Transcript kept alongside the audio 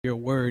your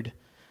word.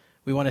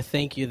 We want to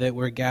thank you that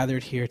we're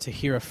gathered here to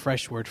hear a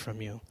fresh word from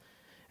you.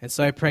 And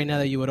so I pray now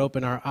that you would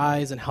open our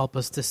eyes and help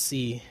us to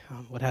see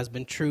what has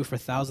been true for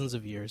thousands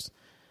of years,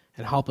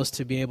 and help us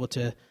to be able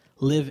to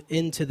live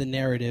into the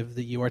narrative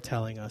that you are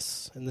telling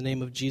us. In the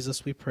name of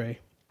Jesus we pray.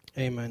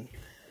 Amen.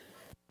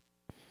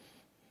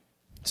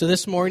 So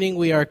this morning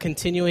we are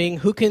continuing.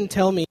 Who can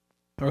tell me,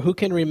 or who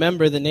can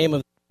remember the name of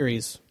the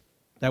series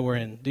that we're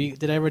in?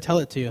 Did I ever tell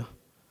it to you?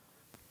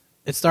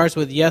 It starts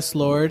with yes,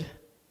 Lord,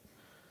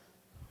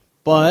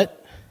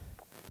 but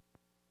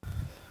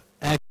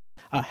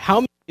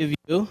how many of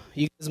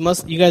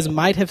you guys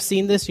might have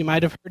seen this, you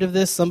might have heard of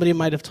this, somebody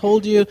might have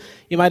told you,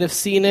 you might have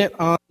seen it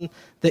on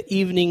the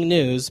evening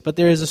news, but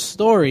there is a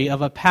story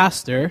of a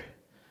pastor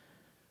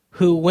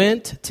who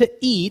went to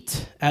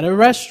eat at a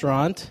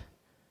restaurant,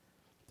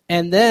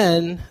 and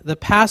then the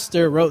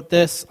pastor wrote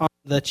this on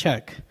the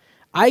check: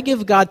 I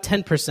give God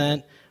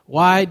 10%,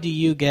 why do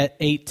you get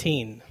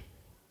 18?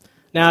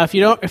 Now, if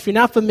you're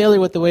not familiar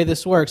with the way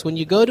this works, when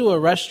you go to a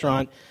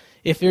restaurant,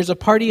 if there's a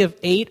party of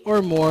 8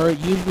 or more,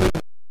 usually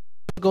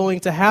what's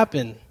going to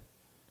happen.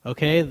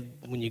 Okay?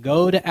 When you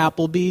go to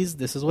Applebee's,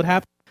 this is what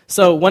happens.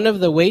 So one of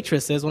the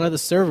waitresses, one of the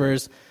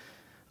servers,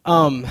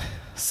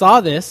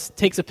 saw this,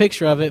 takes a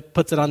picture of it,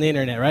 puts it on the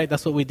internet, right?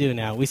 That's what we do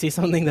now. We see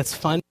something that's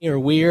funny or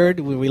weird,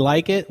 we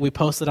like it, we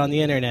post it on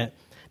the internet.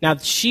 Now,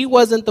 she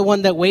wasn't the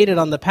one that waited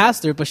on the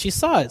pastor, but she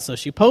saw it, so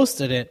she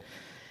posted it.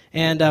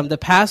 And the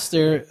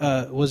pastor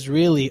was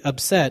really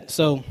upset.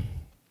 So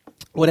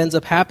what ends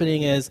up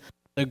happening is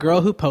the girl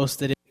who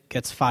posted it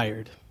gets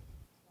fired,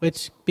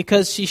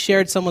 because she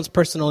shared someone's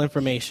personal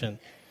information.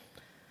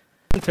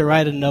 To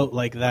write a note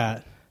like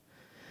that.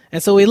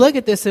 And so we look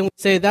at this and we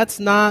say, that's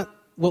not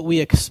what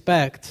we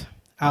expect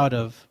out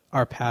of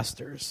our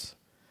pastors.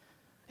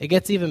 It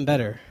gets even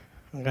better,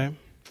 okay?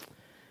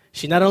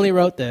 She not only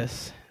wrote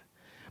this,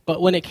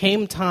 but when it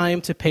came time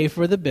to pay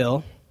for the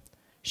bill,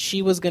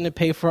 she was going to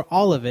pay for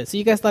all of it. So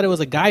you guys thought it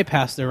was a guy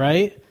pastor,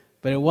 right?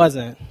 But it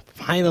wasn't.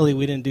 Finally,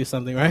 we didn't do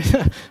something, right?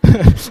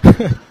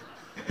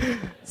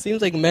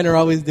 Seems like men are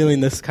always doing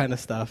this kind of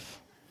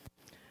stuff.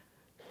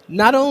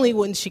 Not only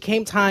when it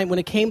came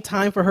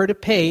time for her to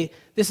pay,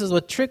 this is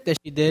what trick that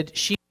she did.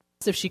 She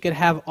asked if she could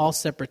have all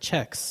separate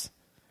checks,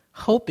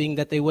 hoping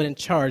that they wouldn't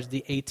charge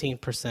the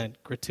 18%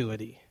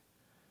 gratuity.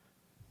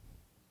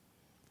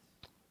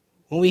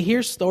 When we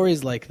hear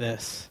stories like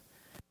this,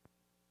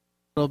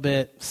 a little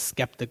bit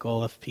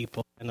skeptical of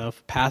people and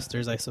of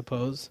pastors, I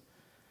suppose,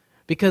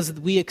 because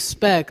we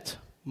expect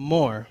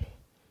more.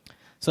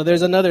 So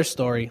there's another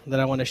story that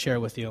I want to share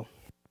with you.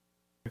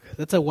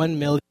 That's a $1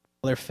 million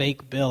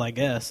fake bill, I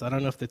guess. I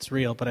don't know if it's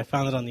real, but I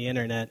found it on the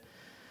internet.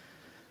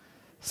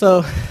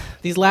 So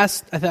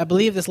I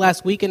believe this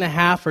last week and a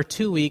half or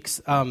 2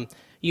 weeks,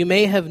 you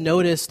may have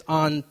noticed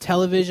on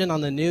television,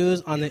 on the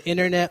news, on the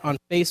internet, on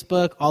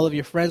Facebook, all of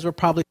your friends were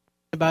probably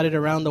talking about it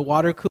around the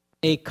water cooler,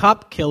 a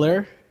cop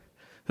killer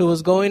who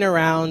was going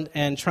around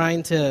and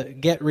trying to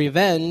get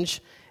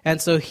revenge,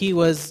 and so he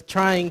was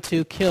trying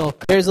to kill.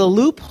 There's a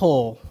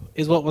loophole,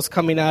 is what was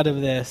coming out of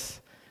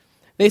this.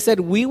 They said,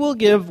 we will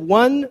give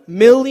 $1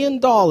 million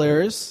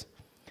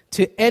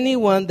to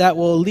anyone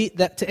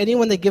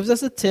that gives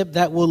us a tip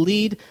that will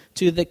lead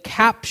to the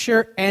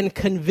capture and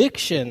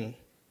conviction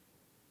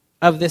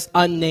of this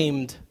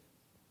unnamed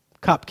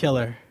cop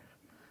killer.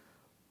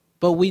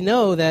 But we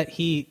know that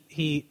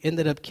he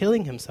ended up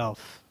killing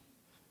himself.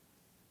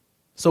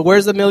 So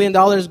where's the $1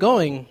 million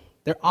going?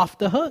 They're off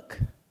the hook.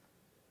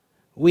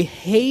 We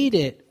hate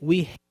it.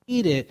 We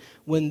hate it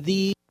when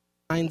these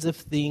kinds of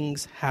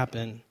things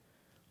happen.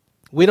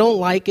 We don't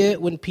like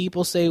it when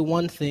people say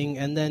one thing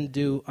and then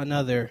do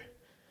another.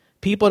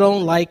 People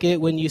don't like it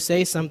when you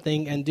say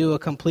something and do a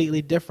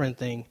completely different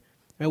thing.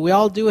 And we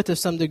all do it to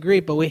some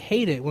degree, but we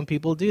hate it when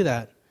people do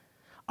that.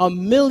 $1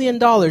 million.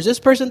 This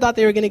person thought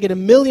they were going to get $1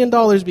 million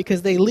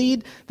because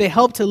they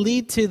helped to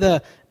lead to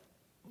the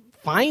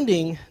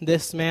finding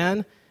this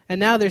man, and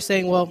now they're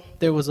saying, well,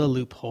 there was a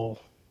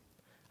loophole.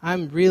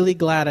 I'm really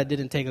glad I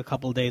didn't take a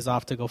couple days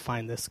off to go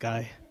find this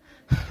guy.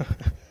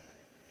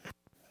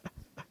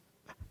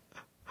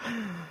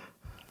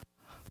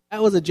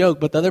 That was a joke,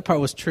 but the other part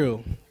was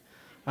true.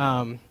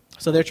 So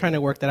they're trying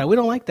to work that out. We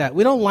don't like that.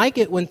 We don't like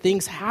it when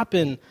things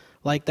happen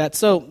like that.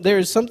 So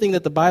there's something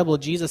that the Bible,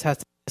 Jesus has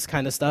to do this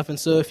kind of stuff. And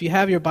so if you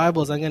have your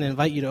Bibles, I'm going to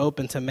invite you to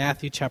open to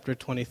Matthew chapter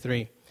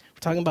 23. We're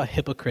talking about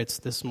hypocrites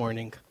this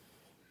morning.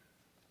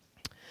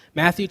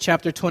 Matthew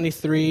chapter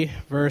 23,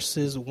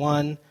 verses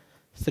 1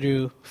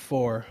 through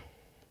 4.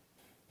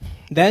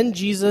 Then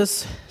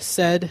Jesus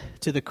said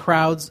to the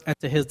crowds and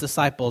to his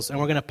disciples, and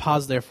we're going to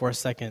pause there for a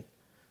second.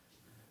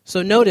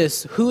 So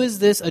notice, who is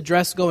this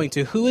address going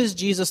to? Who is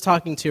Jesus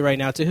talking to right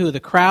now? To who? The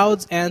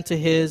crowds and to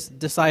his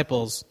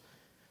disciples.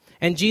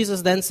 And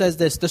Jesus then says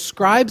this, the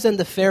scribes and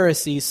the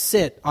Pharisees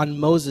sit on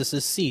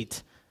Moses'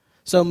 seat.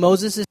 So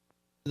Moses is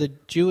the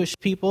Jewish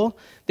people.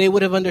 They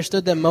would have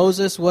understood that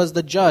Moses was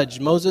the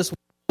judge. Moses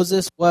was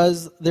Moses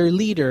was their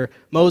leader.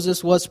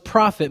 Moses was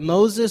prophet.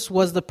 Moses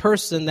was the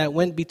person that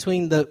went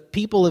between the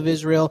people of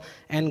Israel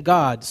and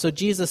God. So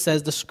Jesus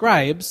says the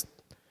scribes,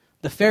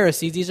 the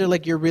Pharisees, these are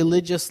like your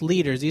religious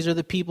leaders. These are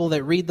the people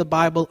that read the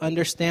Bible,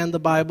 understand the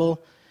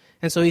Bible.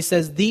 And so he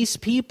says these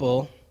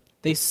people,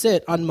 they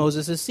sit on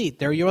Moses' seat.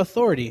 They're your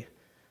authority.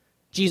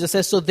 Jesus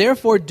says, so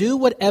therefore do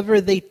whatever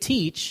they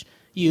teach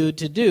you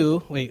to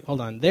do.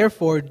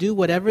 Therefore do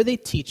whatever they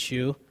teach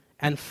you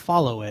and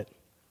follow it.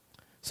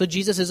 So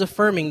Jesus is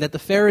affirming that the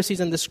Pharisees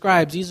and the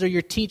scribes, these are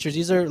your teachers.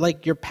 These are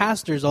like your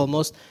pastors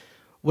almost.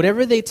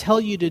 Whatever they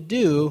tell you to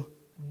do,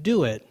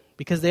 do it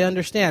because they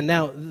understand.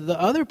 Now, the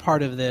other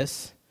part of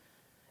this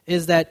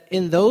is that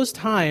in those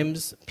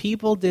times,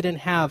 people didn't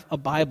have a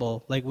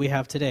Bible like we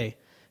have today.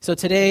 So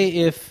today,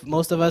 if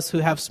most of us who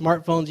have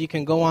smartphones, you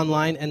can go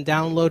online and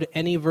download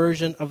any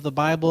version of the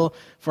Bible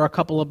for a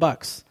couple of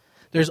bucks.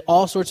 There's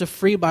all sorts of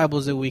free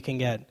Bibles that we can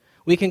get.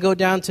 We can go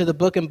down to the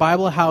Book and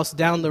Bible House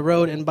down the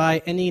road and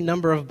buy any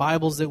number of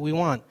Bibles that we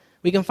want.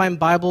 We can find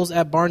Bibles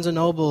at Barnes &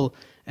 Noble,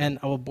 and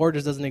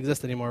Borders doesn't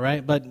exist anymore,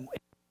 right? But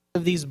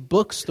of these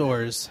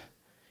bookstores,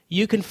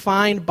 you can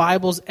find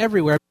Bibles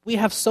everywhere. We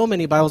have so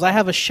many Bibles. I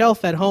have a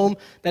shelf at home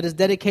that is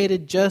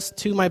dedicated just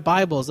to my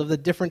Bibles of the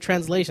different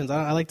translations.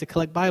 I like to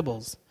collect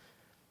Bibles.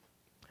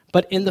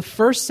 But in the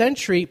first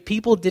century,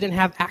 people didn't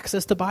have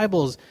access to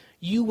Bibles.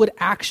 You would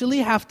actually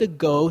have to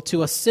go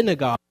to a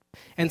synagogue.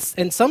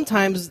 And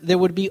sometimes there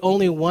would be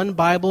only one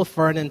Bible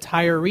for an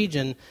entire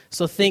region.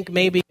 So think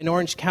maybe in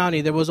Orange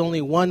County there was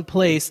only one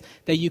place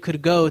that you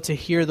could go to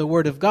hear the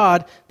Word of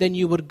God. Then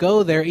you would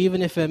go there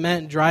even if it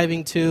meant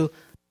driving to,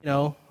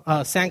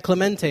 San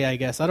Clemente, I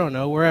guess. I don't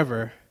know,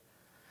 wherever.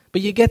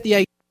 But you get the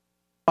idea.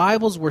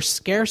 Bibles were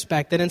scarce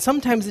back then. And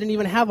sometimes they didn't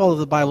even have all of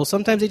the Bible.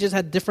 Sometimes they just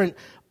had different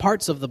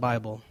parts of the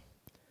Bible.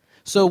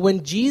 So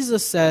when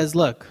Jesus says,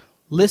 look,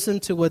 listen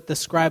to what the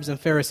scribes and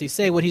Pharisees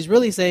say, what he's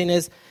really saying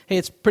is, hey,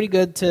 it's pretty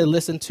good to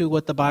listen to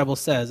what the Bible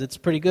says. It's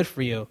pretty good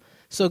for you.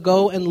 So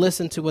go and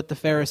listen to what the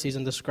Pharisees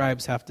and the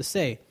scribes have to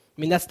say.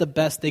 I mean, that's the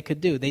best they could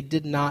do. They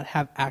did not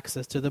have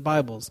access to the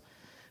Bibles.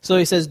 So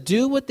he says,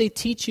 do what they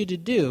teach you to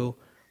do,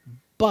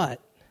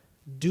 but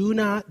do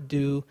not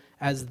do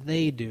as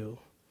they do,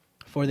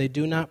 for they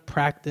do not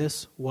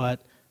practice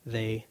what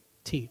they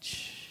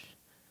teach.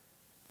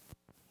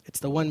 It's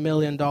the $1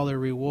 million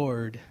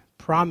reward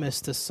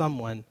promised to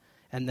someone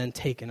and then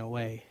taken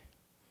away.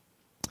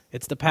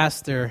 It's the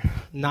pastor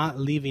not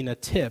leaving a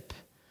tip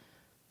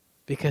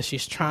because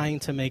she's trying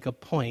to make a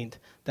point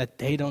that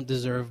they don't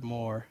deserve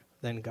more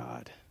than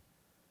God.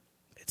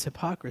 It's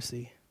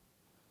hypocrisy.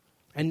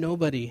 And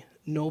nobody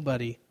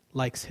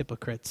likes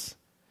hypocrites.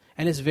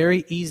 And it's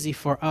very easy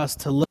for us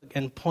to look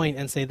and point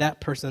and say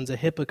that person's a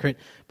hypocrite.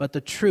 But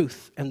the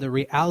truth and the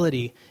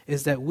reality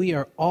is that we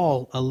are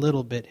all a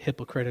little bit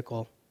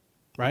hypocritical.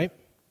 Right?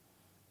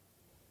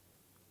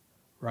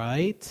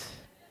 Right?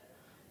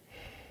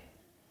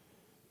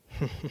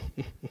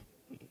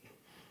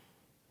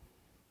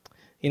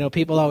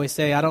 People always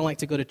say, I don't like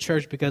to go to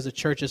church because the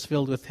church is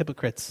filled with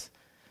hypocrites.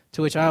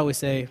 To which I always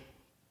say,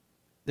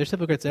 there's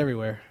hypocrites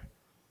everywhere.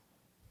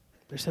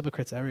 There's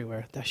hypocrites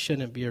everywhere. That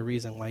shouldn't be a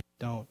reason why you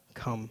don't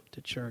come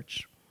to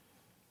church.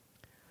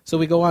 So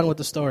we go on with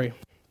the story.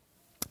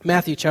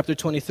 Matthew chapter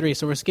 23.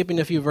 So we're skipping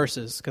a few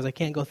verses because I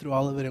can't go through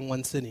all of it in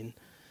one sitting.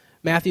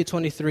 Matthew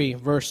 23,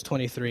 verse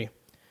 23.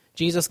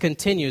 Jesus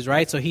continues,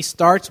 right? So he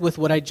starts with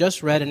what I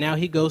just read, and now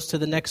he goes to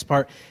the next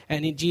part.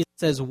 And Jesus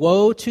says,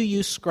 woe to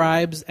you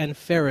scribes and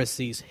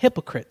Pharisees,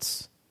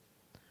 hypocrites,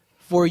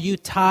 for you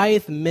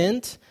tithe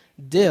mint,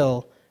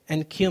 dill,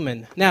 and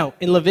cumin. Now,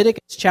 in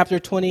Leviticus chapter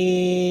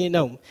 27.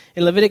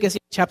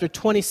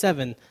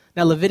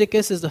 Now,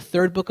 Leviticus is the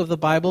third book of the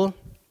Bible.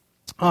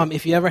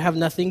 If you ever have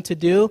nothing to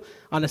do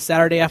on a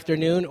Saturday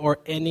afternoon or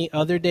any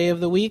other day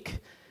of the week,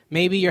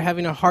 maybe you're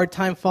having a hard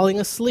time falling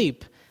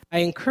asleep, I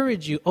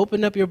encourage you,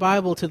 open up your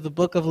Bible to the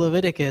book of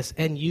Leviticus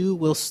and you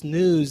will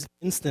snooze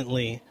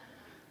instantly.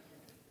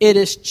 It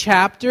is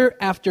chapter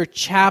after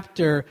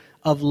chapter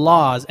of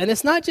laws. And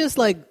it's not just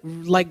like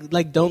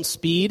don't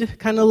speed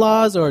kind of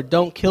laws or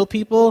don't kill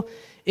people.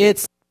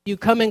 It's you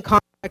come in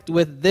contact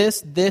with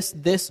this,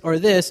 or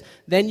this,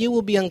 then you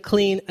will be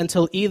unclean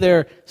until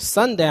either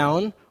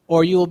sundown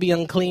or you will be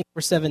unclean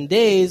for 7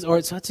 days, or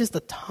it's just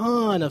a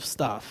ton of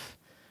stuff.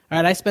 All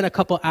right, I spent a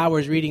couple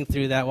hours reading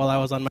through that while I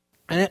was on my...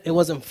 And it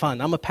wasn't fun.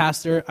 I'm a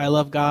pastor. I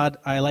love God.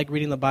 I like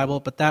reading the Bible,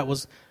 but that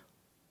was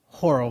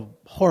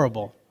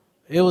horrible.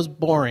 It was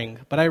boring,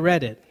 but I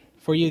read it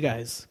for you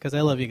guys because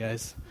I love you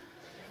guys.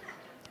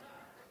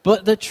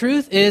 But the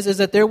truth is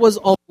that there was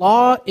a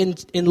law in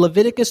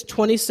Leviticus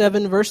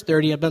 27, verse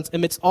 30,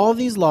 amidst all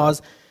these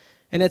laws,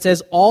 and it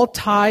says, all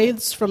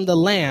tithes from the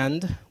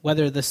land,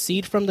 whether the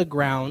seed from the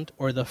ground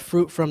or the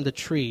fruit from the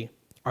tree,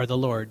 are the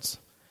Lord's.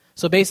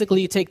 So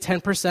basically, you take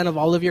 10% of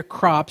all of your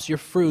crops, your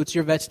fruits,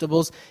 your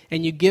vegetables,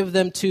 and you give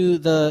them to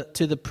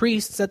the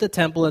priests at the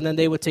temple, and then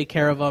they would take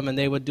care of them, and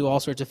they would do all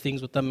sorts of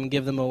things with them and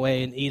give them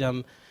away and eat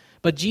them.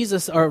 But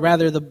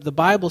the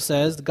Bible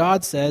says,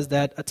 God says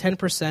that a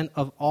 10%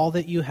 of all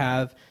that you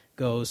have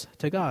goes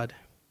to God.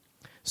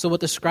 So what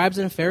the scribes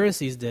and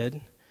Pharisees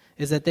did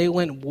is that they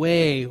went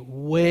way,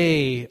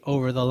 way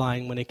over the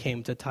line when it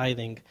came to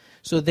tithing.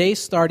 So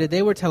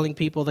they were telling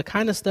people the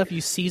kind of stuff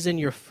you season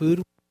your food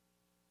with,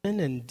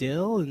 and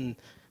dill, and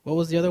what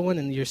was the other one,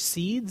 and your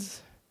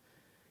seeds,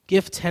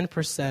 give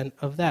 10%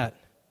 of that.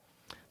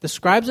 The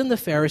scribes and the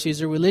Pharisees,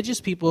 the religious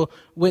people,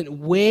 went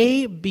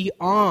way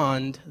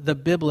beyond the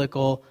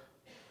biblical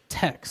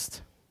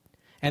text.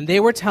 And they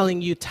were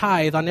telling you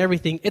tithe on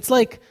everything. It's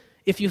like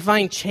if you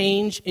find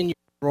change in your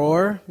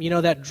drawer, you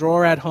know that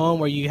drawer at home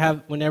where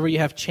whenever you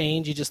have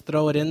change, you just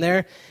throw it in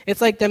there?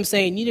 It's like them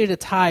saying you need to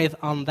tithe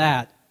on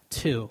that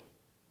too.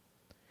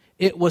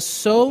 It was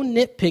so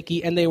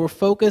nitpicky, and they were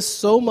focused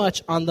so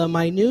much on the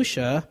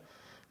minutia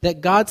that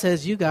God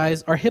says you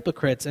guys are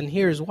hypocrites, and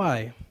here's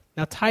why.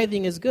 Now,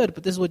 tithing is good,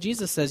 but this is what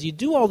Jesus says. You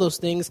do all those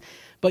things,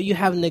 but you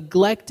have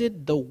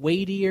neglected the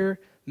weightier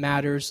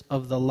matters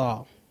of the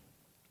law,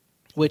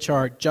 which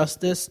are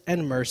justice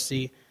and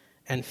mercy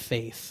and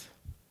faith.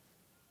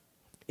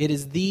 It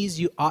is these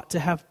you ought to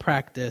have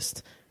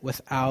practiced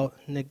without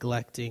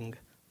neglecting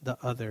the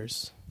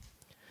others.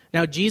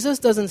 Now, Jesus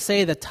doesn't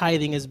say that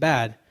tithing is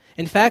bad.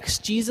 In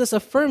fact, Jesus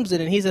affirms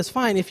it, and he says,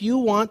 fine, if you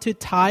want to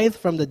tithe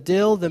from the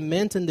dill, the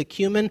mint, and the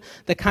cumin,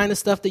 the kind of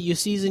stuff that you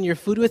season your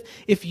food with,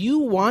 if you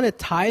want to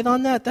tithe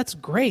on that, that's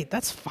great.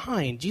 That's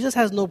fine. Jesus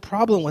has no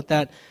problem with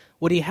that.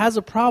 What he has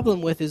a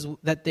problem with is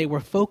that they were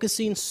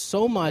focusing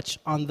so much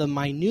on the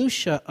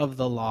minutia of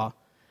the law.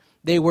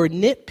 They were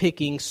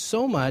nitpicking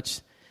so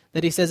much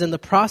that he says in the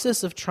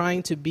process of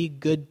trying to be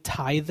good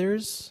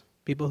tithers,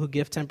 people who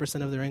give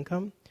 10% of their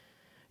income,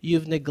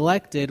 you've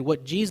neglected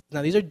what Jesus,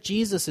 now these are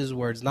Jesus'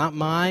 words, not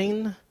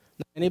mine, not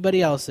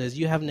anybody else's.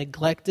 You have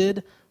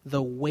neglected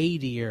the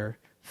weightier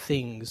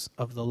things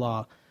of the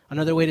law.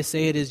 Another way to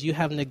say it is you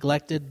have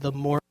neglected the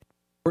more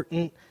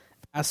important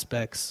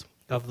aspects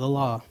of the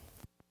law.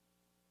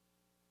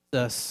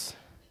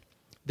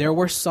 There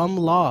were some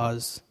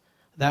laws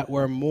that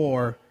were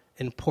more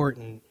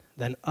important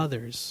than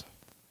others.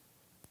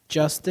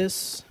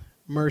 Justice,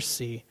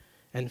 mercy,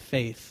 and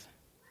faith.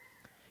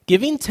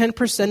 Giving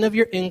 10% of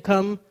your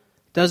income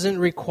doesn't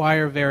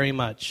require very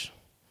much.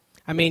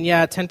 I mean,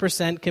 yeah,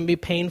 10% can be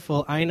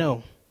painful, I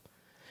know.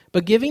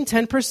 But giving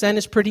 10%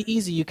 is pretty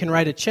easy. You can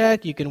write a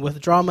check, you can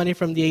withdraw money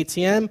from the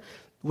ATM.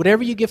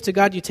 Whatever you give to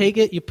God, you take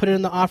it, you put it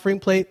in the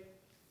offering plate,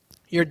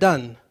 you're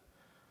done.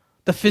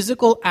 The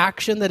physical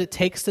action that it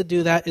takes to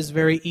do that is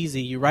very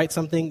easy. You write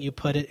something, you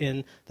put it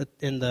in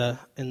the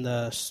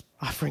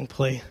offering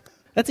plate.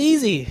 That's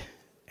easy.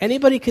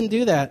 Anybody can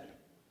do that.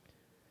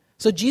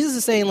 So Jesus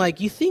is saying, like,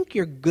 you think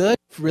you're good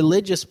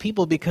religious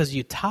people because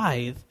you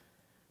tithe,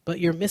 but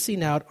you're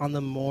missing out on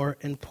the more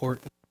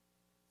important.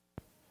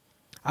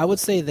 I would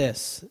say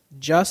this: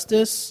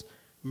 justice,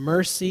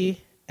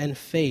 mercy, and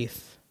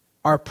faith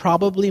are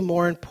probably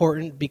more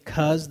important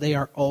because they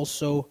are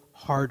also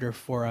harder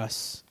for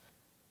us.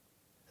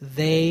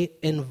 They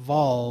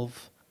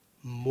involve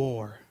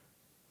more.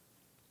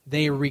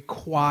 They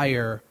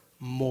require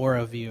more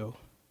of you.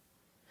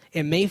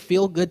 It may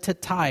feel good to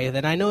tithe,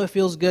 and I know it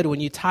feels good when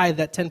you tithe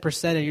that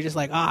 10% and you're just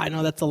like, I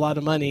know that's a lot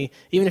of money.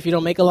 Even if you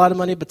don't make a lot of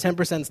money, but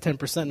 10% is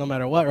 10% no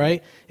matter what,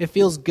 right? It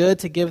feels good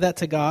to give that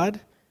to God.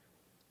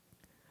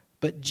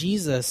 But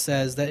Jesus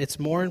says that it's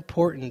more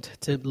important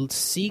to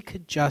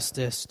seek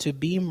justice, to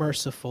be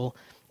merciful,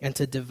 and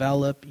to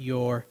develop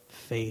your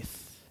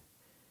faith.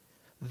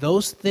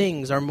 Those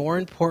things are more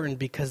important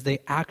because they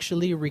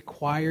actually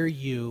require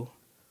you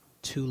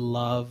to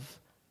love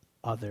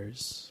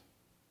others.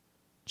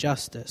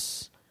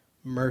 Justice,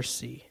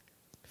 mercy,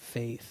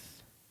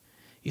 faith.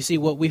 You see,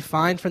 what we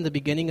find from the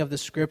beginning of the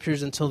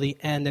scriptures until the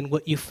end, and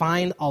what you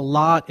find a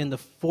lot in the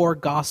four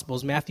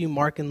Gospels, Matthew,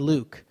 Mark, and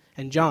Luke,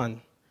 and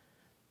John,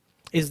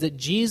 is that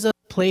Jesus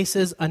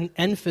places an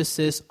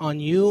emphasis on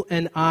you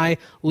and I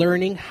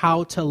learning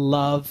how to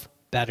love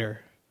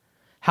better,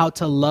 how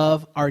to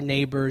love our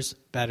neighbors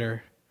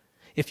better.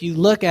 If you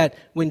look at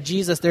when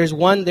Jesus, there is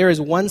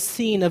one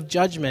scene of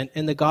judgment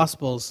in the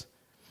Gospels,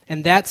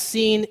 and that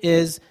scene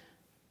is,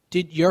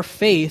 did your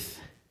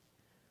faith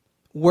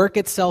work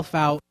itself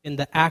out in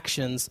the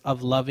actions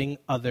of loving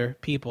other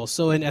people?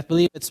 So I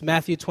believe it's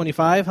Matthew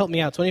 25. Help me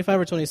out.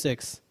 25 or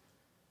 26?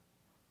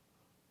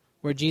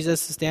 Where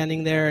Jesus is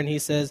standing there and he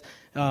says,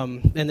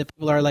 and the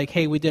people are like,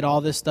 hey, we did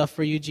all this stuff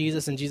for you,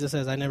 Jesus. And Jesus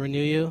says, I never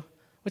knew you.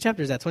 What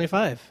chapter is that?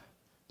 25?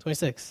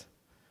 26?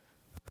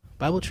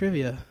 Bible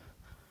trivia.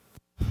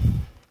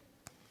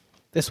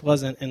 This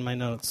wasn't in my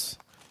notes.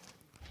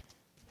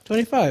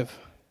 25.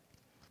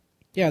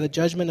 Yeah, the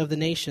judgment of the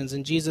nations.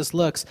 And Jesus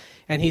looks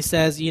and he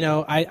says,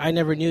 I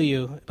never knew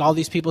you. All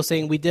these people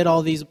saying, we did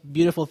all these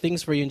beautiful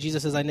things for you. And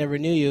Jesus says, I never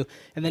knew you.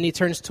 And then he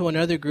turns to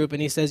another group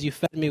and he says, you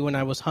fed me when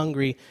I was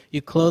hungry.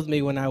 You clothed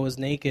me when I was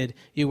naked.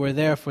 You were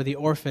there for the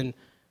orphan.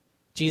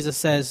 Jesus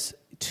says,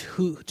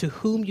 to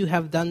whom you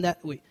have done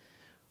that?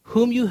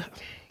 When you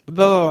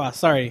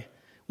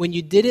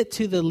did it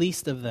to the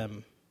least of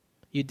them,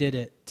 you did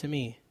it to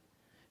me.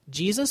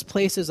 Jesus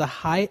places a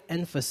high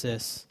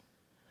emphasis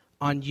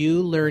on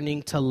you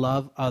learning to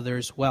love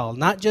others well.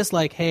 Not just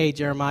like, hey,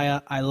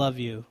 Jeremiah, I love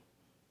you.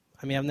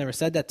 I mean, I've never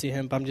said that to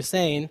him, but I'm just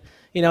saying,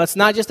 it's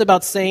not just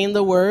about saying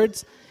the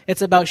words.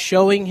 It's about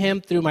showing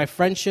him through my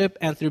friendship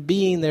and through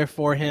being there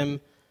for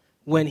him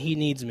when he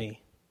needs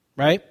me,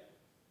 right?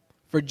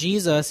 For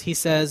Jesus, he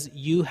says,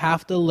 you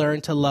have to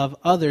learn to love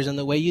others. And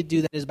the way you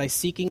do that is by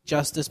seeking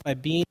justice, by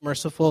being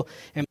merciful,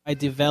 and by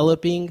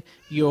developing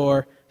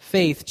your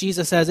faith.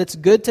 Jesus says, it's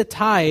good to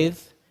tithe,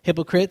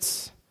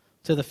 hypocrites,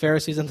 to the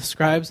Pharisees and the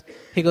scribes.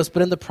 He goes,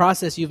 but in the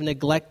process, you've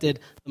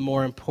neglected the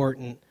more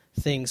important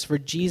things. For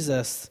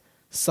Jesus,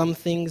 some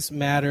things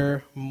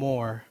matter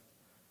more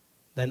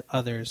than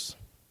others.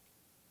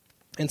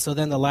 And so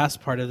then the last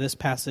part of this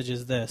passage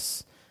is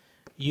this.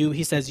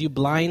 He says, you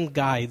blind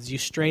guides, you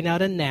strain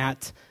out a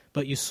gnat,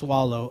 but you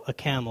swallow a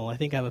camel. I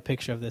think I have a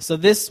picture of this. So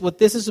what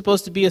this is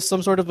supposed to be is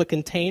some sort of a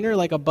container,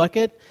 like a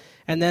bucket,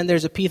 and then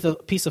there's a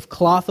piece of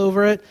cloth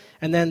over it,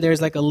 and then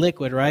there's like a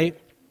liquid, right?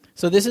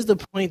 So this is the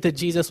point that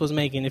Jesus was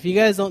making. If you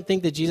guys don't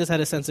think that Jesus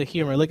had a sense of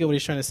humor, look at what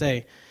he's trying to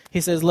say.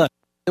 He says, look,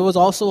 there was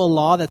also a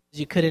law that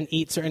you couldn't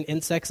eat certain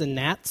insects and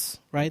gnats,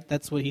 right?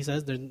 That's what he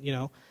says,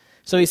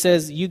 So he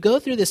says, you go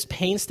through this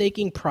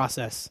painstaking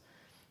process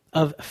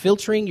of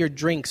filtering your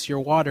drinks, your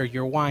water,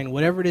 your wine,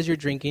 whatever it is you're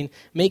drinking,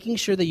 making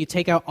sure that you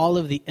take out all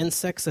of the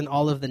insects and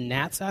all of the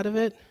gnats out of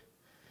it.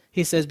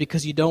 He says,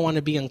 because you don't want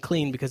to be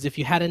unclean, because if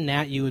you had a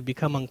gnat, you would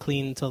become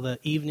unclean until the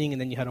evening, and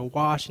then you had to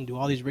wash and do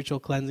all these ritual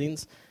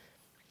cleansings.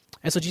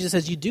 And so Jesus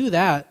says, you do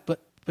that,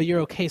 but you're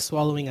okay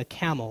swallowing a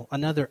camel,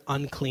 another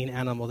unclean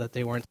animal that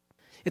they weren't.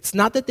 It's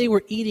not that they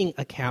were eating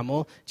a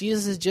camel.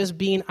 Jesus is just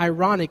being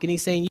ironic, and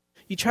he's saying,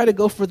 you try to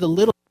go for the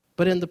little,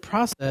 but in the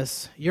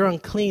process, you're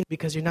unclean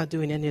because you're not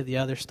doing any of the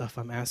other stuff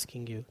I'm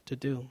asking you to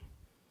do.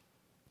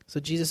 So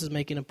Jesus is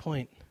making a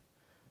point.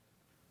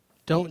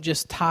 Don't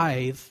just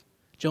tithe.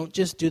 Don't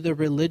just do the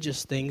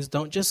religious things.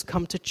 Don't just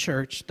come to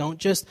church. Don't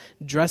just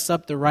dress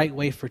up the right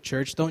way for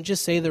church. Don't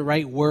just say the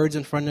right words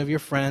in front of your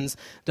friends.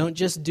 Don't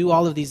just do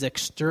all of these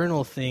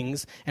external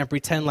things and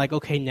pretend like,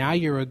 okay, now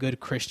you're a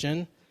good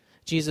Christian.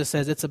 Jesus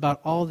says it's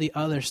about all the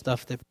other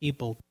stuff that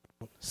people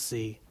don't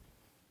see.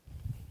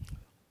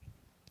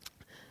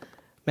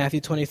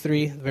 Matthew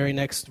 23, the very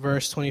next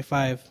verse,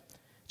 25.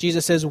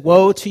 Jesus says,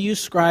 woe to you,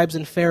 scribes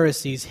and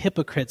Pharisees,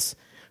 hypocrites,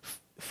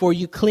 for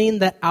you clean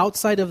the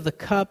outside of the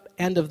cup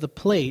and of the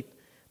plate,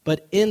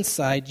 but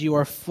inside you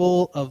are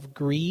full of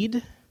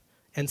greed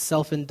and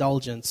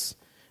self-indulgence.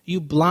 You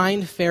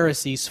blind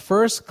Pharisees,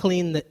 first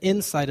clean the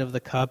inside of the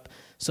cup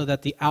so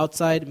that the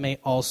outside may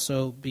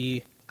also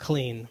be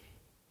clean.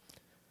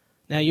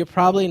 Now, you're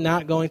probably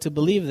not going to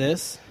believe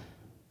this,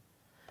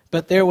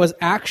 but there was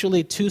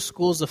actually two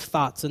schools of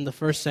thoughts in the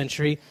first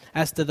century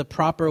as to the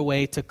proper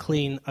way to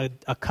clean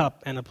a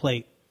cup and a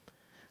plate.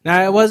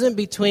 Now, it wasn't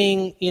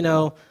between,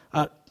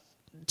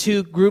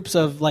 two groups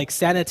of like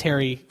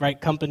sanitary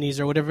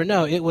companies or whatever.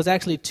 No, it was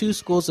actually two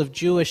schools of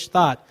Jewish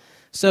thought.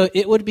 So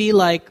it would be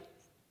like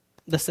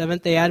the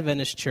Seventh-day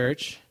Adventist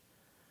church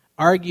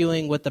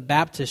arguing with the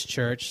Baptist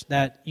church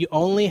that you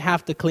only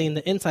have to clean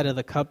the inside of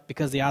the cup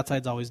because the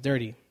outside's always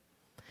dirty.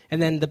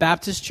 And then the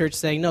Baptist church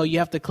saying, no, you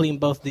have to clean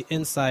both the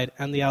inside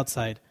and the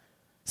outside.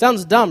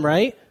 Sounds dumb,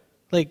 right?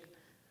 Like,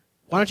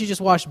 why don't you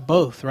just wash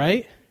both,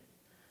 right?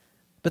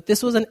 But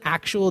this was an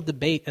actual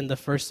debate in the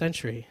first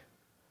century.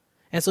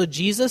 And so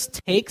Jesus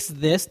takes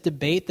this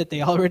debate that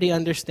they already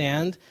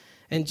understand,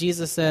 and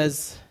Jesus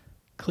says,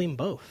 clean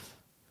both.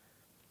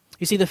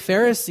 You see, the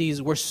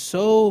Pharisees were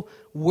so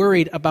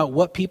worried about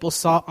what people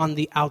saw on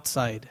the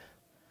outside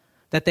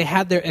that they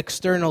had their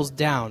externals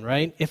down,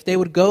 right? If they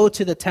would go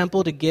to the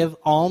temple to give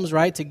alms,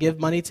 right, to give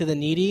money to the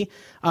needy,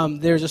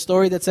 there's a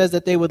story that says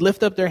that they would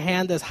lift up their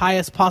hand as high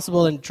as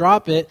possible and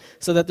drop it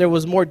so that there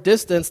was more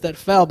distance that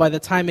fell by the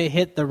time it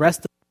hit the rest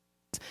of the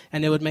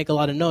and it would make a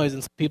lot of noise,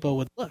 and people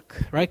would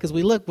look, right? Because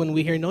we look when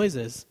we hear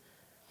noises.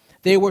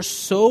 They were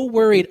so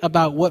worried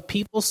about what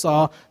people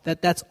saw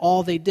that that's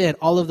all they did,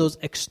 all of those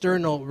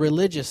external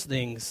religious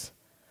things.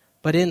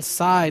 But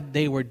inside,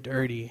 they were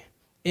dirty.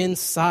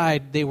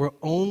 Inside, they were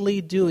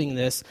only doing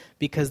this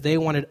because they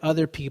wanted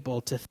other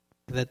people to think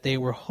that they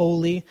were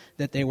holy,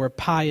 that they were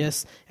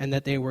pious, and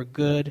that they were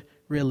good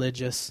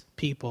religious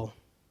people.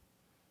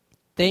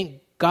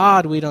 Thank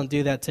God we don't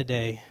do that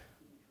today.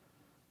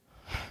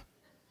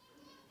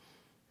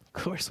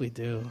 Of course we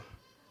do.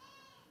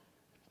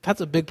 That's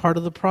a big part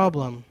of the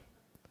problem,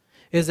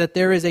 is that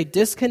there is a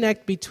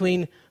disconnect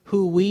between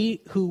who we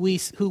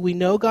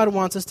know God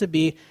wants us to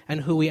be and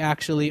who we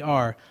actually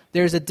are.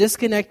 There's a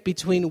disconnect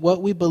between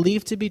what we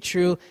believe to be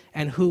true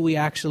and who we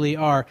actually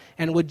are.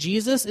 And what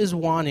Jesus is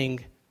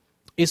wanting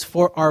is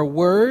for our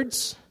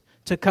words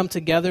to come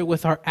together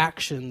with our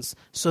actions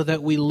so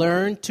that we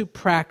learn to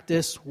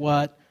practice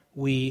what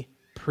we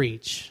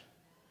preach.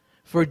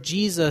 For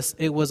Jesus,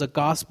 it was a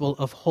gospel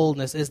of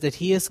wholeness, is that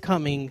he is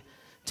coming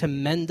to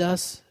mend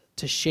us,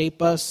 to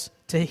shape us,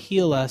 to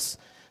heal us,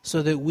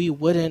 so that we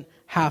wouldn't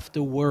have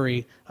to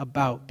worry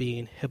about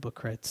being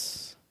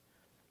hypocrites.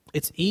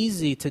 It's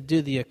easy to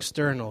do the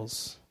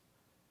externals,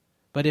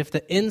 But if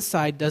the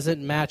inside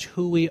doesn't match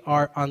who we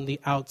are on the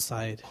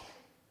outside,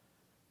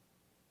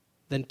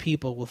 then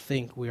people will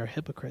think we are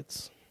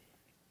hypocrites.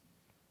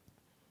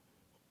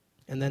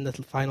 And then the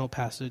final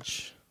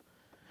passage.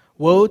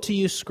 Woe to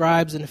you,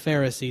 scribes and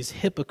Pharisees,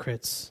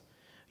 hypocrites!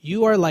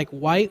 You are like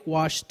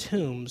whitewashed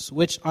tombs,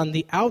 which on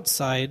the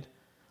outside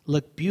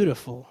look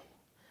beautiful,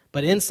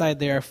 but inside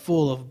they are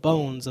full of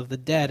bones of the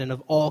dead and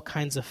of all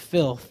kinds of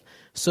filth,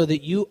 so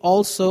that you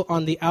also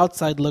on the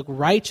outside look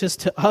righteous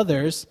to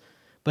others,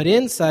 but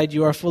inside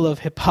you are full of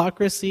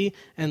hypocrisy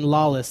and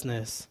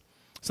lawlessness.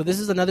 So this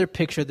is another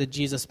picture that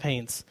Jesus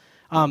paints.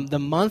 The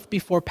month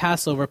before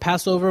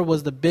Passover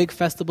was the big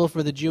festival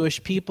for the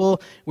Jewish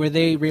people where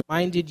they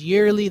reminded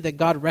yearly that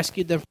God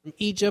rescued them from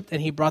Egypt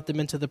and he brought them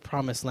into the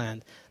promised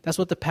land. That's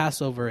what the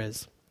Passover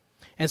is.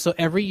 And so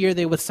every year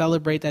they would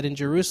celebrate that in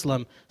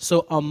Jerusalem.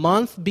 So a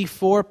month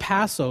before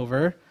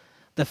Passover,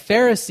 the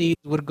Pharisees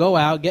would go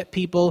out, get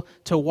people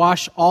to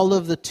wash all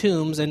of the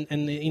tombs,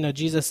 and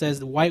Jesus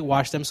says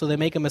whitewash them, so they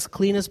make them as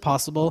clean as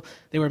possible.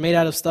 They were made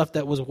out of stuff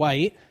that was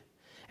white.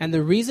 And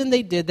the reason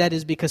they did that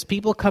is because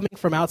people coming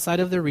from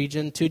outside of the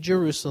region to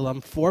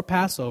Jerusalem for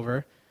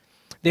Passover,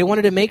 they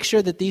wanted to make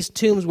sure that these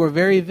tombs were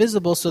very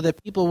visible so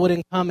that people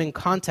wouldn't come in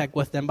contact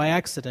with them by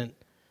accident.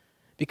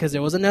 Because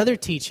there was another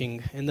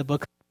teaching in the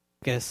book of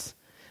Leviticus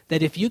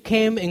that if you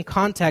came in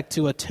contact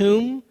to a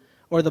tomb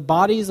or the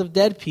bodies of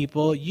dead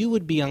people, you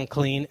would be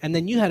unclean, and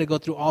then you had to go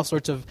through all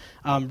sorts of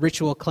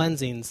ritual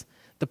cleansings.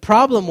 The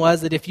problem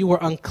was that if you were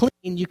unclean,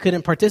 you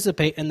couldn't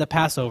participate in the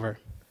Passover.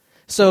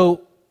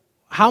 So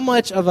how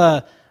much of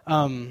a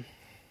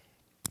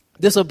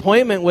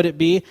disappointment would it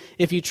be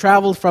if you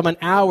traveled from an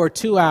hour,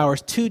 2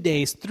 hours, 2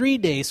 days, 3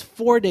 days,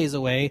 4 days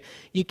away,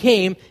 you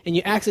came and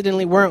you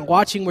accidentally weren't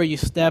watching where you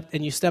stepped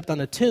and you stepped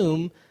on a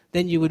tomb,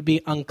 then you would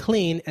be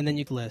unclean and then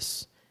you'd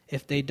list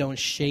if they don't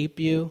shape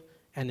you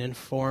and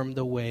inform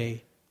the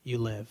way you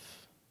live.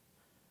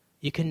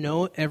 You can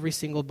know every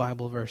single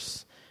Bible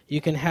verse. You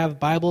can have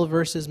Bible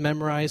verses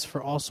memorized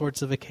for all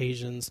sorts of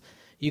occasions.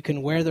 You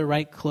can wear the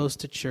right clothes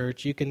to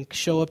church. You can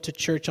show up to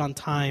church on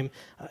time.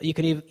 You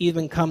can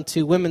even come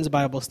to women's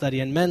Bible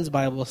study and men's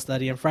Bible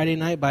study and Friday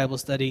night Bible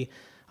study.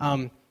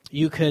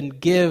 You can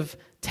give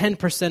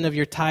 10% of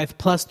your tithe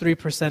plus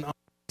 3%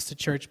 to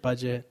church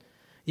budget.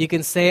 You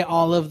can say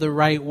all of the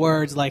right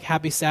words like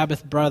happy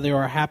Sabbath brother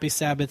or happy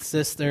Sabbath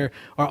sister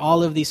or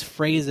all of these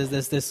phrases.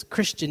 There's this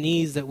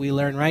Christianese that we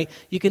learn, right?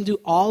 You can do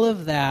all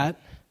of that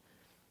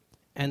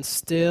and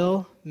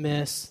still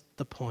miss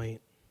the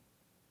point.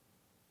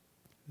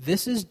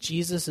 This is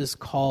Jesus'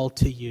 call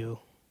to you,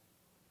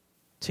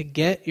 to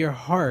get your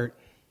heart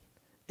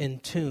in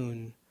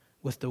tune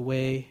with the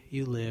way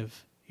you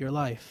live your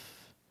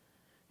life.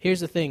 Here's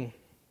the thing.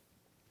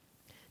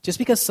 Just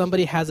because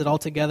somebody has it all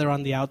together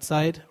on the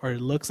outside, or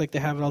it looks like they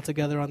have it all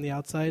together on the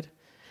outside,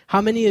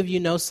 how many of you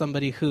know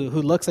somebody who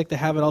looks like they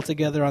have it all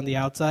together on the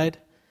outside,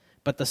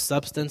 but the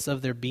substance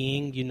of their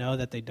being, you know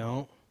that they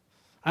don't?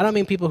 I don't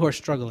mean people who are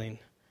struggling.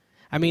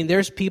 I mean,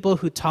 there's people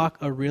who talk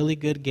a really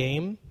good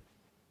game,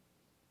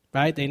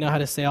 right? They know how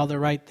to say all the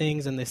right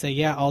things, and they say,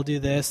 yeah, I'll do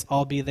this,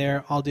 I'll be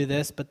there, I'll do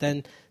this, but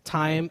then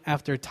time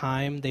after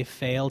time, they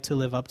fail to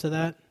live up to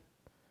that.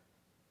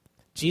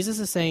 Jesus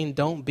is saying,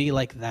 don't be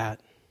like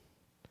that.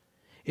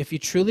 If you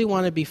truly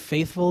want to be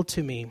faithful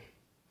to me,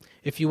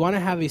 if you want to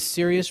have a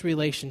serious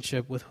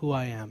relationship with who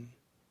I am,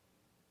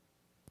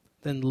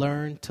 then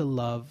learn to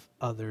love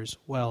others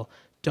well.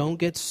 Don't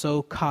get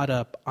so caught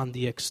up on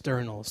the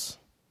externals,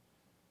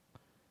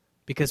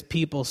 because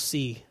people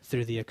see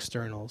through the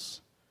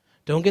externals.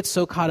 Don't get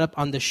so caught up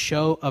on the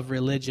show of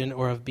religion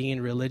or of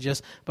being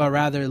religious, but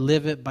rather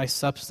live it by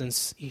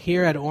substance.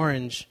 Here at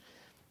Orange,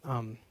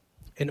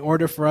 in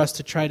order for us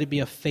to try to be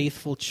a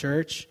faithful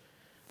church,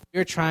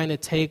 we're trying to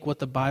take what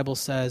the Bible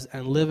says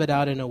and live it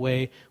out in a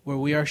way where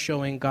we are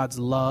showing God's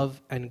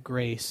love and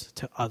grace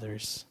to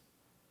others.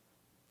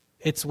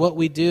 It's what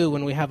we do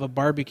when we have a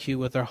barbecue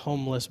with our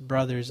homeless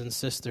brothers and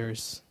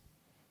sisters.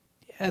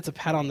 Yeah, it's a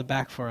pat on the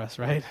back for us,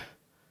 right?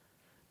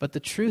 But the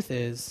truth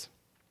is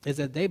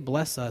that they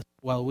bless us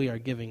while we are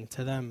giving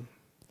to them.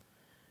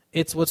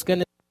 It's what's going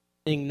to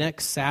be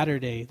next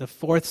Saturday, the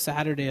fourth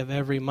Saturday of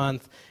every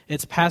month.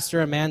 It's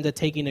Pastor Amanda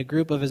taking a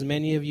group of as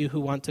many of you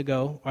who want to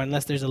go, or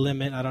unless there's a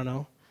limit, I don't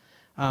know,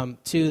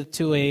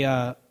 to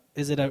a,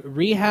 is it a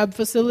rehab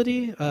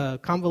facility, a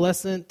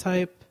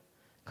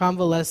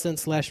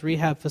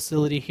convalescent/rehab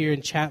facility here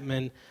in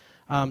Chapman,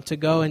 to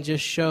go and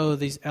just show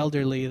these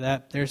elderly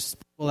that there's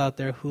people out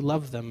there who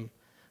love them.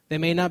 They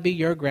may not be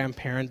your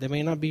grandparent. They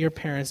may not be your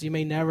parents. You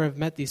may never have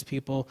met these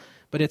people.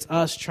 But it's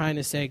us trying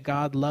to say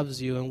God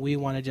loves you, and we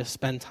want to just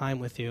spend time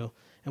with you.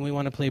 And we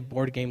want to play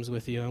board games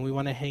with you. And we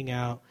want to hang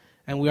out.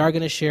 And we are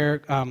going to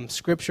share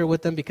scripture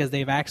with them because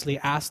they've actually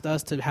asked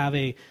us to have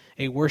a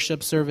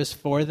worship service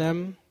for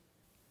them.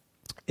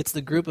 It's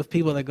the group of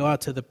people that go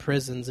out to the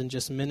prisons and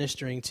just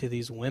ministering to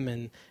these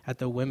women at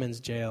the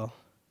women's jail.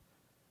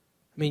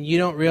 I mean, you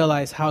don't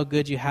realize how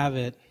good you have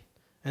it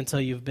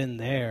until you've been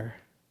there.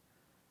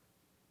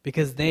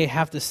 because they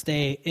have to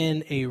stay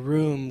in a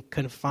room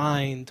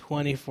confined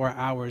 24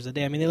 hours a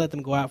day. I mean, they let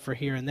them go out for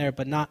here and there,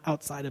 but not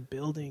outside a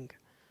building.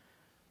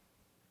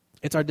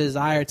 It's our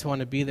desire to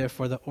want to be there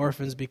for the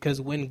orphans, because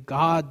when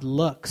God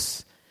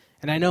looks,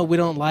 and I know we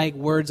don't like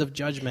words of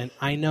judgment.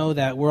 I know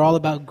that. We're all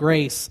about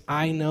grace.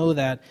 I know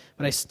that.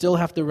 But I still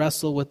have to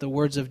wrestle with the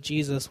words of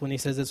Jesus when he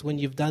says, it's when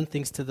you've done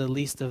things to the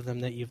least of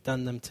them that you've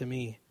done them to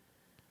me.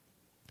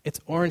 It's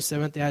Orange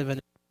Seventh-day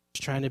Adventist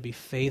trying to be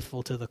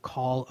faithful to the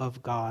call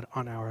of God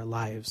on our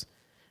lives.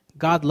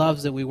 God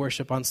loves that we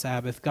worship on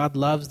Sabbath. God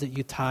loves that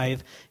you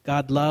tithe.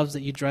 God loves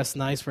that you dress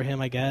nice for him,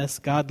 I guess.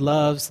 God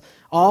loves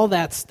all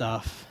that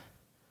stuff.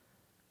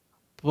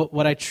 But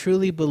what I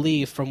truly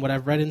believe from what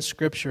I've read in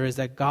Scripture is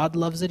that God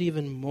loves it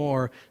even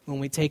more when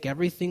we take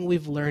everything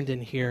we've learned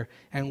in here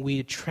and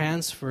we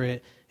transfer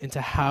it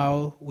into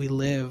how we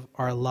live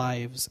our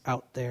lives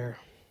out there.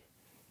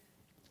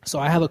 So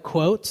I have a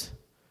quote,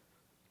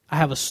 I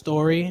have a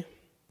story,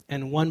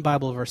 and one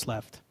Bible verse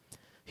left.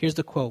 Here's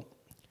the quote.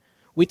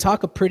 We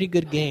talk a pretty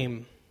good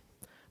game,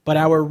 but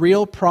our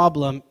real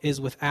problem is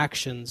with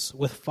actions,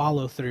 with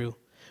follow-through.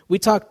 We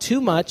talk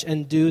too much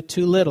and do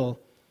too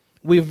little.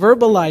 We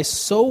verbalize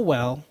so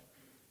well,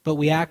 but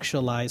we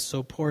actualize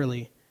so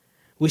poorly.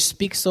 We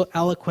speak so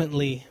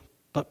eloquently,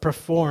 but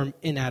perform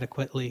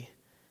inadequately.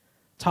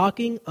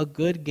 Talking a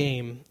good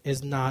game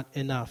is not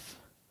enough.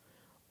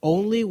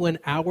 Only when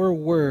our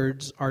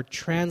words are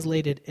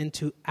translated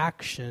into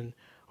action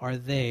are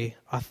they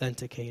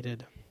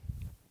authenticated.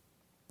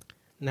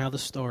 Now the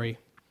story.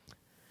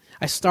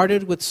 I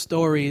started with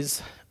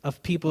stories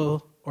of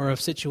people or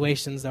of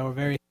situations that were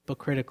very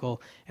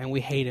hypocritical, and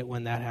we hate it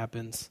when that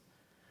happens.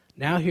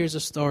 Now here's a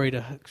story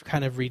to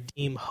kind of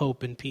redeem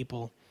hope in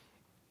people.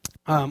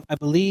 I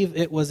believe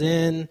it was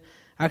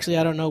actually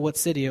I don't know what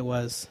city it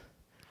was,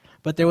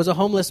 but there was a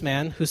homeless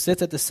man who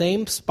sits at the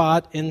same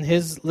spot in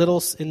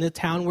the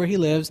town where he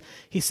lives.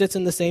 He sits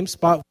in the same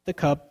spot with the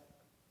cup,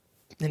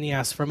 and he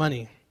asks for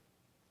money.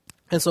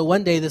 And so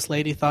one day this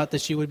lady thought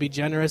that she would be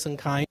generous and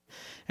kind,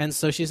 and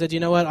so she said, you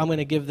know what, I'm going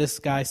to give this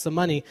guy some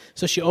money.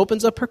 So she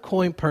opens up her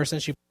coin purse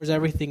and she pours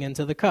everything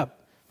into the cup.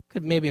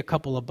 Could maybe a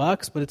couple of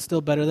bucks, but it's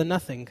still better than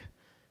nothing.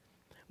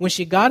 When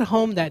she got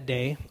home that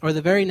day, or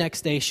the very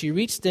next day, she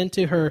reached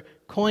into her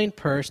coin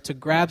purse to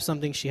grab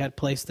something she had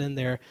placed in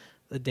there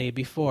the day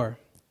before.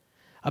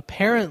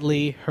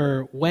 Apparently,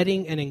 her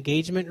wedding and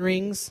engagement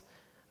rings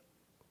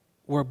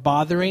were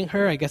bothering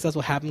her. I guess that's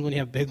what happens when you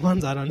have big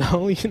ones. I don't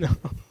know,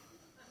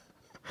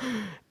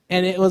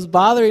 And it was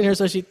bothering her,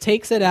 so she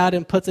takes it out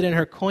and puts it in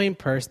her coin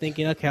purse,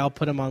 thinking, okay, I'll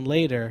put them on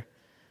later.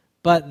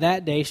 But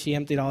that day, she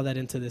emptied all that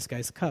into this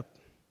guy's cup.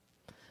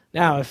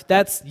 Now, if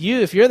that's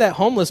you, if you're that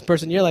homeless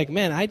person, you're like,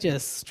 man, I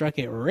just struck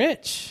it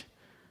rich.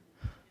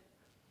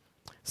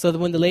 So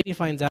when the lady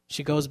finds out,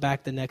 she goes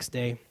back the next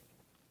day.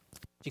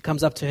 She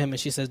comes up to him and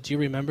she says, do you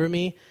remember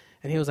me?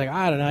 And he was like,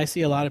 I don't know, I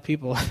see a lot of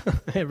people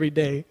every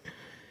day.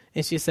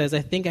 And she says,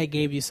 I think I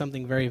gave you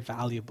something very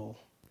valuable.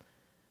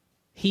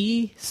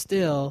 He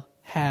still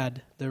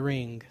had the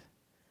ring.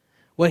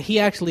 What he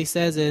actually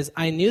says is,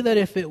 I knew that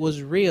if it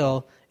was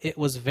real, it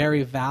was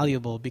very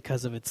valuable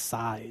because of its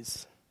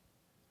size.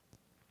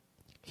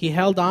 He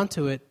held on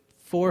to it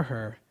for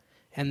her,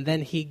 and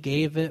then he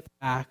gave it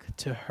back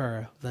to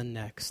her the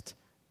next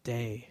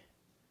day.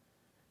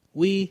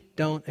 We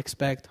don't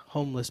expect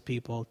homeless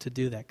people to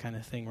do that kind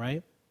of thing,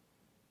 right?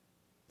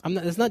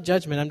 It's not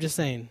judgment, I'm just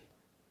saying.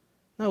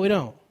 No, we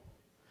don't.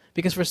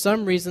 Because for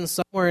some reason,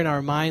 somewhere in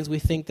our minds, we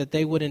think that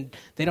they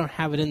don't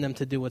have it in them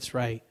to do what's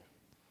right.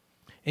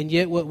 And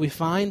yet what we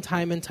find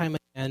time and time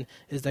again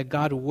is that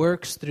God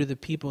works through the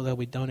people that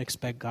we don't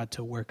expect God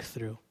to work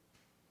through.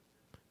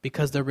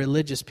 Because the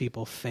religious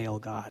people fail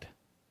God.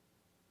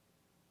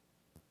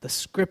 The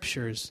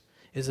Scriptures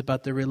is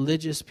about the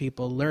religious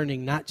people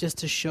learning not just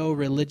to show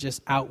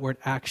religious outward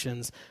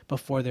actions, but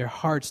for their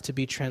hearts to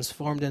be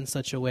transformed in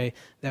such a way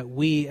that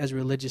we as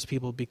religious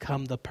people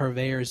become the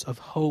purveyors of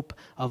hope,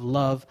 of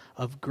love,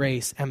 of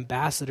grace,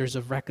 ambassadors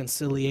of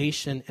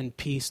reconciliation and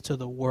peace to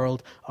the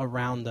world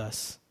around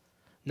us.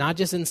 Not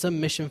just in some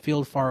mission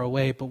field far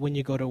away, but when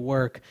you go to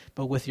work,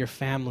 but with your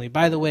family.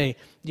 By the way,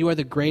 you are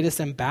the greatest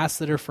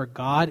ambassador for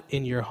God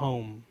in your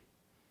home,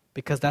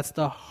 because that's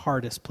the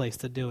hardest place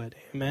to do it.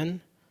 Amen?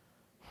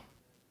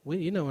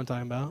 You know what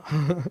I'm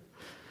talking about.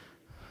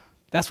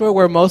 That's where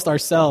we're most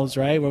ourselves,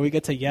 right? Where we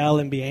get to yell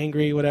and be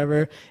angry,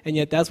 whatever. And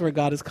yet that's where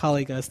God is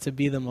calling us to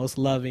be the most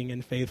loving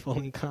and faithful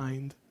and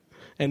kind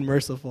and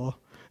merciful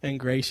and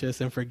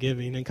gracious and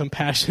forgiving and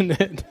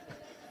compassionate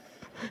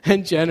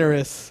and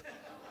generous.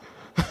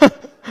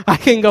 I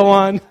can go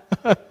on.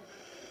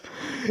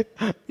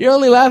 You're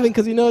only laughing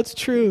because you know it's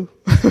true.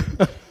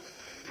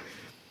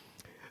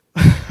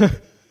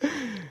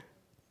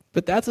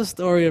 But that's a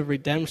story of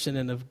redemption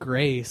and of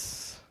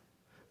grace.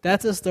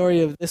 That's a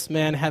story of this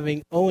man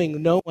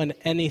owing no one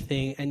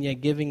anything and yet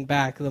giving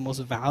back the most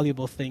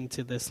valuable thing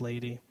to this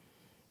lady.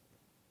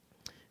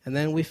 And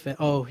then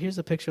here's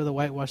a picture of the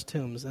whitewashed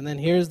tombs. And then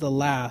here's the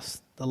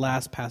last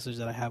passage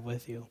that I have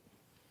with you.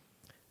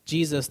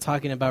 Jesus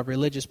talking about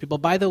religious people.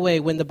 By the way,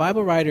 when the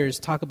Bible writers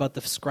talk about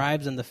the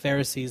scribes and the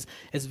Pharisees,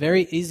 it's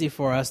very easy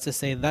for us to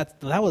say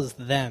that was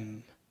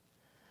them.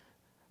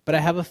 But I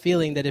have a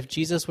feeling that if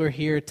Jesus were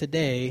here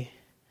today,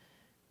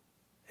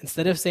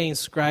 instead of saying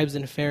scribes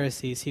and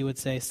Pharisees, he would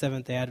say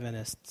Seventh-day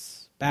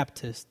Adventists,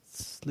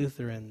 Baptists,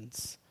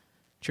 Lutherans,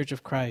 Church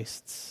of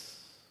Christ,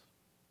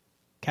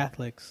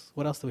 Catholics.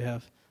 What else do we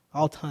have?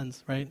 All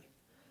tons, right?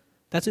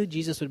 That's who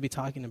Jesus would be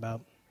talking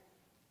about.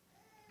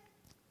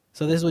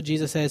 So this is what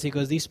Jesus says. He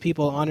goes, these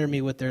people honor me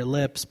with their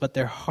lips, but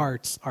their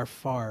hearts are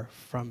far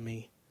from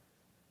me.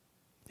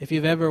 If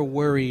you've ever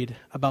worried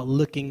about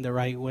looking the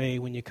right way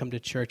when you come to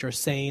church or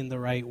saying the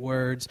right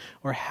words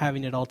or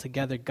having it all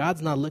together,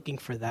 God's not looking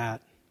for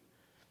that.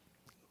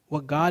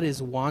 What God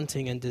is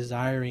wanting and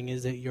desiring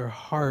is that your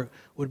heart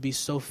would be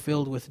so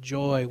filled with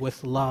joy,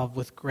 with love,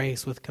 with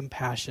grace, with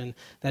compassion,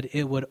 that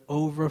it would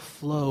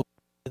overflow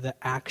into the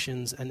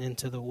actions and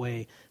into the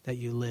way that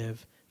you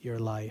live your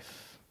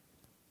life.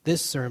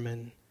 This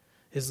sermon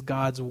is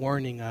God's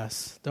warning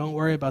us. Don't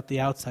worry about the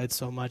outside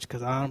so much,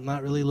 because I'm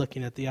not really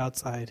looking at the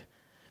outside.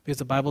 Because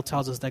the Bible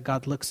tells us that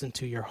God looks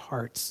into your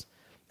hearts,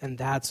 and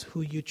that's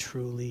who you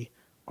truly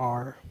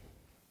are.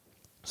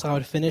 So I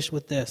would finish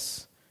with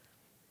this.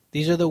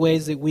 These are the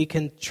ways that we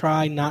can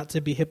try not to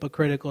be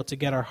hypocritical, to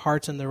get our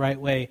hearts in the right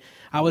way.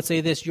 I would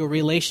say this: your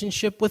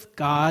relationship with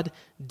God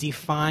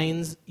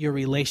defines your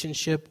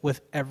relationship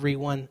with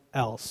everyone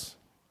else.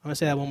 I'm going to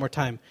say that one more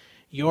time.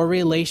 Your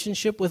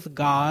relationship with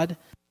God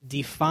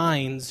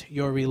defines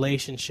your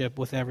relationship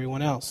with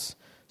everyone else.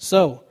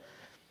 So,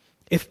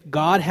 if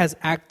God has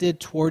acted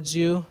towards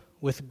you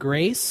with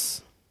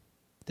grace,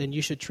 then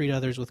you should treat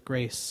others with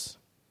grace.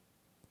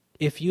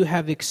 If you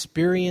have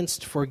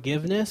experienced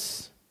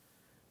forgiveness,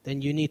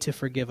 then you need to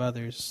forgive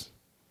others.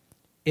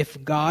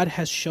 If God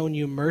has shown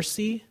you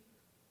mercy,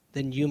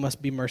 then you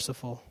must be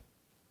merciful.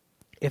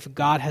 If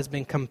God has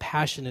been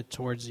compassionate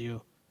towards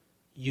you,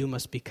 you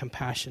must be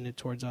compassionate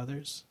towards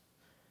others.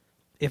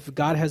 If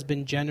God has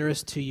been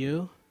generous to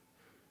you,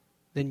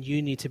 then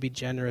you need to be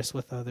generous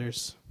with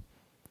others.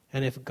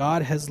 And if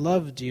God has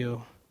loved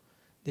you,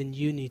 then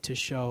you need to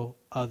show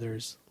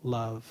others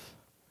love.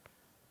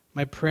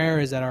 My prayer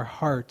is that our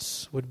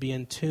hearts would be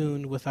in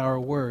tune with our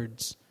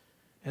words,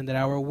 and that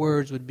our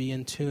words would be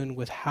in tune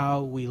with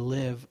how we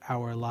live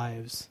our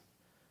lives,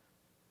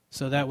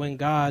 so that when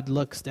God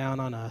looks down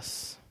on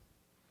us,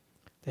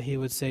 that he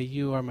would say,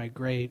 you are my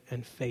great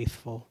and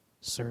faithful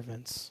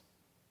servants.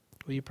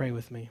 Will you pray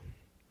with me?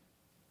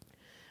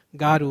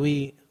 God,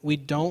 we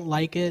don't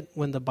like it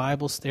when the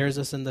Bible stares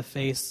us in the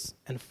face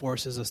and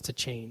forces us to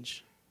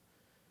change.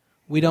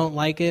 We don't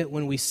like it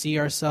when we see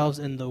ourselves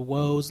in the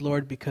woes,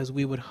 Lord, because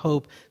we would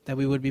hope that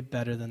we would be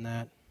better than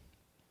that.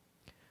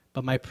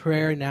 But my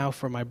prayer now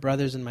for my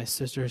brothers and my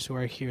sisters who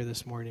are here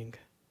this morning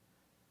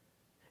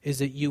is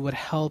that you would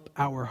help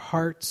our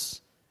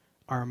hearts,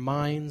 our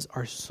minds,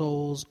 our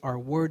souls, our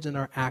words, and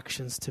our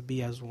actions to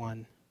be as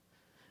one.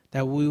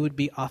 That we would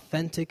be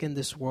authentic in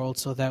this world,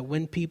 so that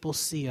when people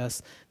see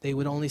us, they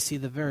would only see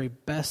the very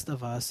best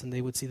of us and they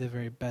would see the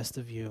very best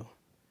of you.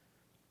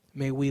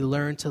 May we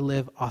learn to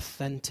live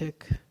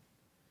authentic,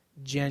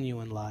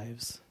 genuine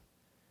lives.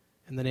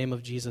 In the name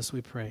of Jesus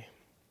we pray.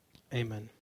 Amen.